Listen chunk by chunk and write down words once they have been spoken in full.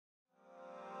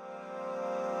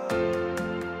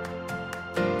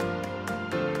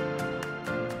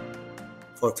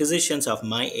For physicians of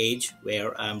my age,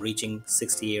 where I'm reaching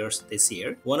 60 years this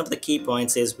year, one of the key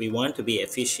points is we want to be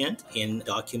efficient in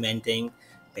documenting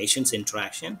patients'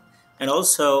 interaction and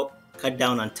also cut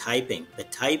down on typing. The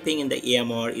typing in the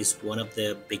EMR is one of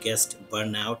the biggest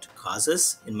burnout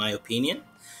causes, in my opinion.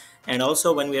 And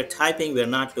also, when we are typing, we're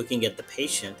not looking at the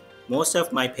patient. Most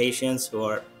of my patients who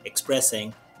are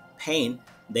expressing pain,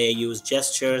 they use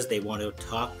gestures, they want to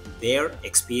talk their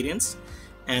experience.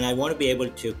 And I want to be able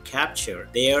to capture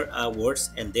their words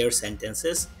and their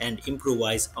sentences and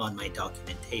improvise on my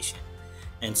documentation.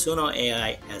 And Sunoh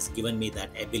AI has given me that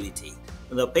ability.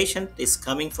 When the patient is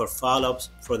coming for follow-ups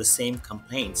for the same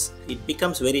complaints, it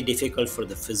becomes very difficult for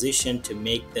the physician to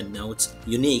make the notes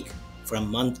unique from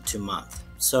month to month.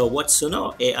 So what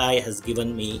Sunoh AI has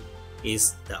given me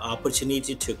is the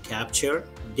opportunity to capture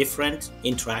different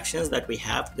interactions that we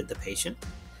have with the patient.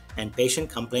 And patient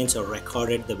complaints are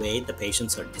recorded the way the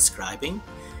patients are describing.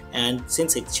 And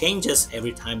since it changes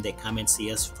every time they come and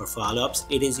see us for follow-ups,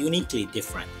 it is uniquely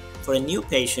different. For a new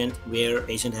patient where a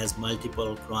patient has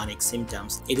multiple chronic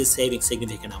symptoms, it is saving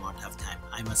significant amount of time.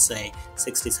 I must say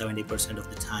 60-70% of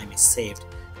the time is saved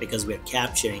because we're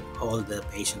capturing all the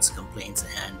patient's complaints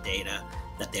and data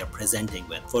that they're presenting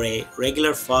with. For a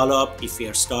regular follow-up, if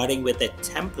you're starting with a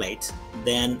template,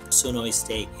 then Sunoh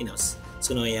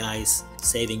AI is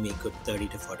saving me a good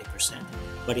 30-40%.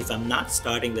 But if I'm not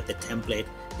starting with a template,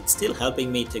 it's still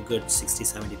helping me to good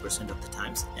 60-70% of the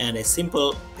times. And a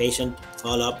simple patient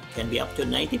follow-up can be up to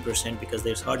 90% because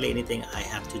there's hardly anything I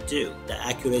have to do. The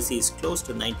accuracy is close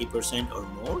to 90% or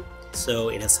more. So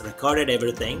it has recorded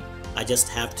everything. I just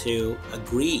have to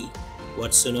agree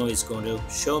what Sunoh is going to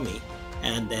show me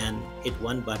and then hit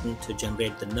one button to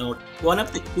generate the note. One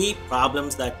of the key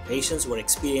problems that patients were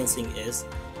experiencing is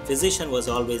physician was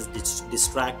always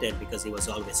distracted because he was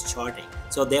always charting.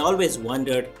 So they always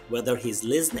wondered whether he's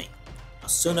listening.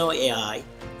 Sunoh AI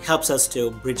helps us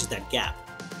to bridge that gap.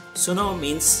 Sunoh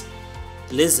means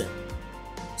listen.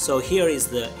 So here is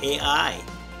the AI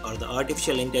or the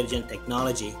artificial intelligence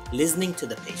technology listening to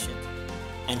the patient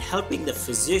and helping the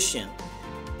physician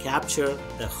capture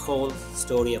the whole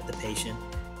story of the patient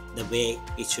the way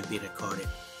it should be recorded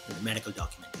in the medical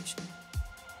documentation.